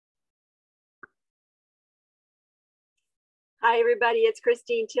Hi, everybody. It's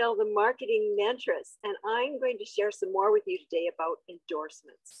Christine Till, the marketing mentress, and I'm going to share some more with you today about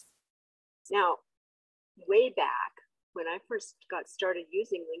endorsements. Now, way back when I first got started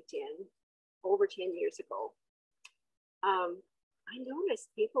using LinkedIn over 10 years ago, I noticed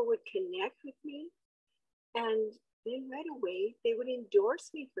people would connect with me and then right away they would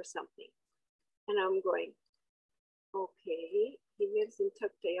endorse me for something. And I'm going, okay, he lives in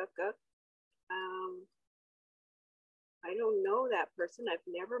Tuktoyaktuk. I don't know that person. I've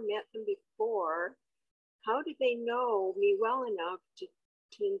never met them before. How did they know me well enough to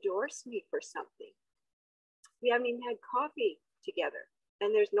endorse me for something? We haven't even had coffee together.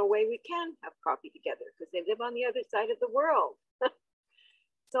 And there's no way we can have coffee together because they live on the other side of the world.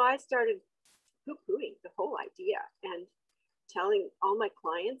 So I started poo-pooing the whole idea and telling all my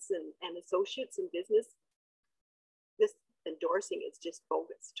clients and associates in business, this endorsing is just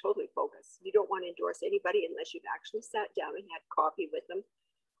bogus, totally bogus. You don't want to endorse anybody unless you've actually sat down and had coffee with them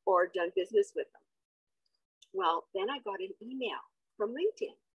or done business with them. Well, then I got an email from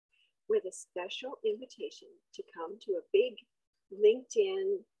LinkedIn with a special invitation to come to a big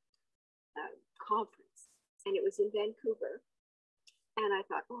LinkedIn conference, and it was in Vancouver. And I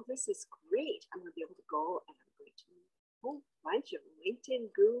thought, oh, this is great. I'm going to be able to go and I'm going to meet a whole bunch of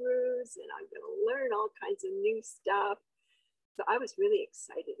LinkedIn gurus and I'm going to learn all kinds of new stuff. So I was really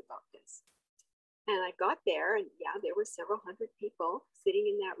excited about this. And I got there and yeah, there were several hundred people sitting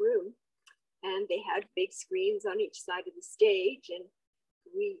in that room and they had big screens on each side of the stage. And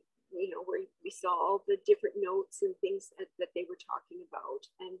we saw all the different notes and things that they were talking about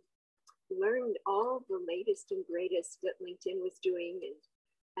and learned all the latest and greatest that LinkedIn was doing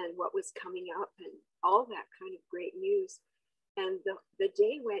and what was coming up and all that kind of great news. And the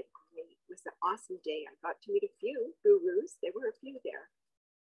day went great. It was an awesome day. I got to meet a few gurus. There were a few there.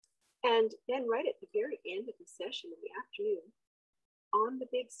 And then right at the very end of the session in the afternoon, on the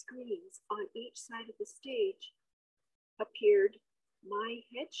big screens on each side of the stage appeared my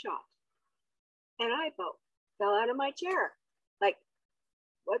headshot. And I about fell out of my chair. Like,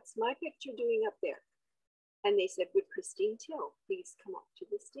 what's my picture doing up there? And they said, would Christine Till please come up to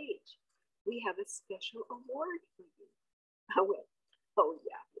the stage? We have a special award for you. I went, oh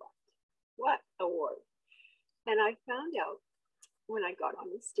yeah, what award? And I found out when I got on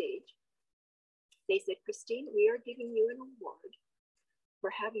the stage, they said, Christine, we are giving you an award for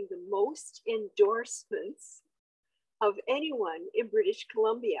having the most endorsements of anyone in British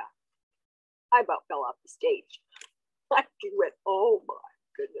Columbia. I about fell off the stage. I went, oh my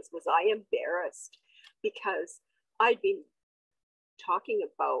goodness, was I embarrassed because I'd been talking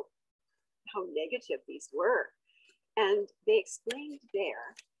about how negative these were. And they explained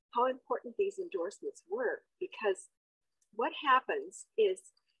there how important these endorsements were, because what happens is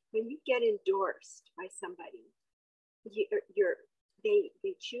when you get endorsed by somebody,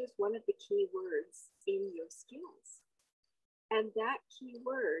 they choose one of the key words in your skills. And that key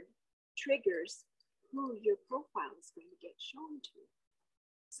word triggers who your profile is going to get shown to.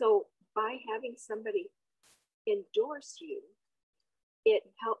 So by having somebody endorse you, it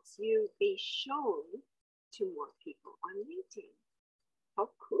helps you be shown to more people on LinkedIn. How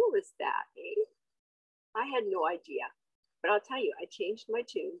cool is that, eh? I had no idea, but I'll tell you, I changed my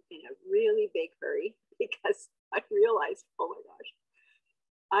tune in a really big hurry because I realized, oh my gosh,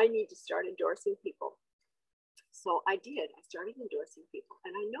 I need to start endorsing people. So I did. I started endorsing people,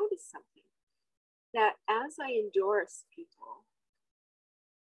 and I noticed something, that as I endorse people,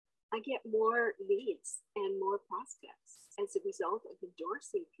 I get more leads and more prospects as a result of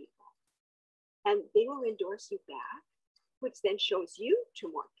endorsing people. And they will endorse you back, which then shows you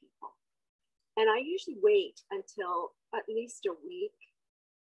to more people. And I usually wait until at least a week,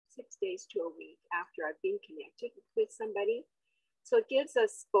 6 days to a week after I've been connected with somebody. So it gives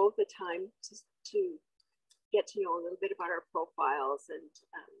us both the time to get to know a little bit about our profiles and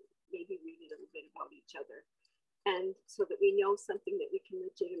maybe read a little bit about each other. And so that we know something that we can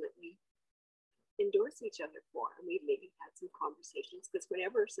legitimately endorse each other for. And we've maybe had some conversations, because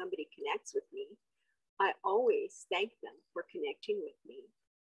whenever somebody connects with me, I always thank them for connecting with me,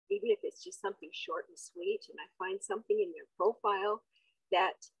 even if it's just something short and sweet. And I find something in their profile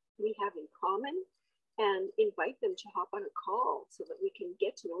that we have in common and invite them to hop on a call so that we can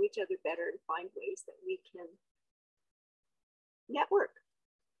get to know each other better and find ways that we can network.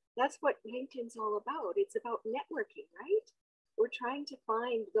 That's what LinkedIn's all about. It's about networking, right? We're trying to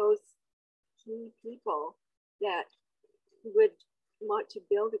find those key people that would want to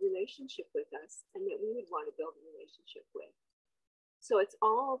build a relationship with us and that we would want to build a relationship with. So it's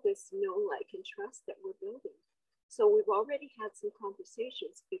all this know, like, and trust that we're building. So we've already had some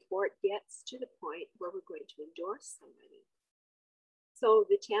conversations before it gets to the point where we're going to endorse somebody. So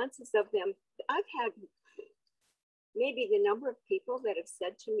the chances of them, I've had maybe the number of people that have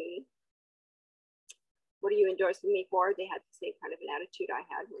said to me, what are you endorsing me for? They had the same kind of an attitude I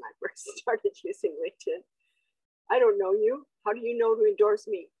had when I first started using LinkedIn. I don't know you. How do you know to endorse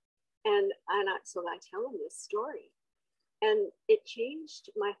me? So I tell them this story. And it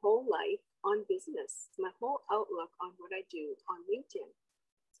changed my whole life on business, my whole outlook on what I do on LinkedIn.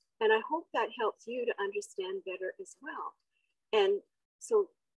 And I hope that helps you to understand better as well. And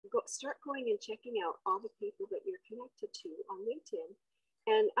so start going and checking out all the people that you're connected to on LinkedIn.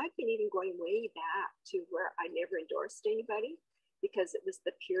 And I've been even going way back to where I never endorsed anybody, because it was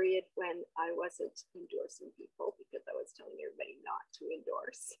the period when I wasn't endorsing people because I was telling everybody not to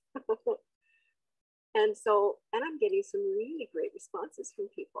endorse. And I'm getting some really great responses from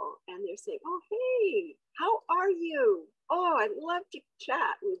people, and they're saying, oh, hey, how are you? Oh, I'd love to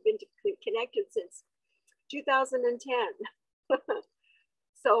chat. We've been connected since 2010.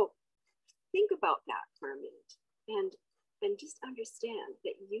 So think about that for a minute, and just understand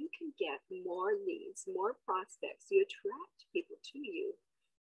that you can get more leads, more prospects. You attract people to you,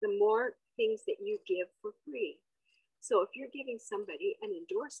 the more things that you give for free. So if you're giving somebody an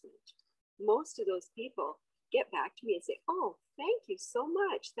endorsement, most of those people get back to me and say, oh, thank you so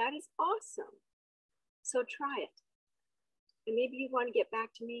much. That is awesome. So try it. And maybe you want to get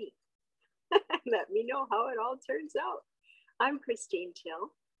back to me. Let me know how it all turns out. I'm Christine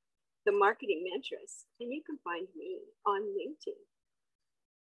Till, the Marketing Mentress, and you can find me on LinkedIn.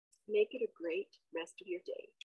 Make it a great rest of your day.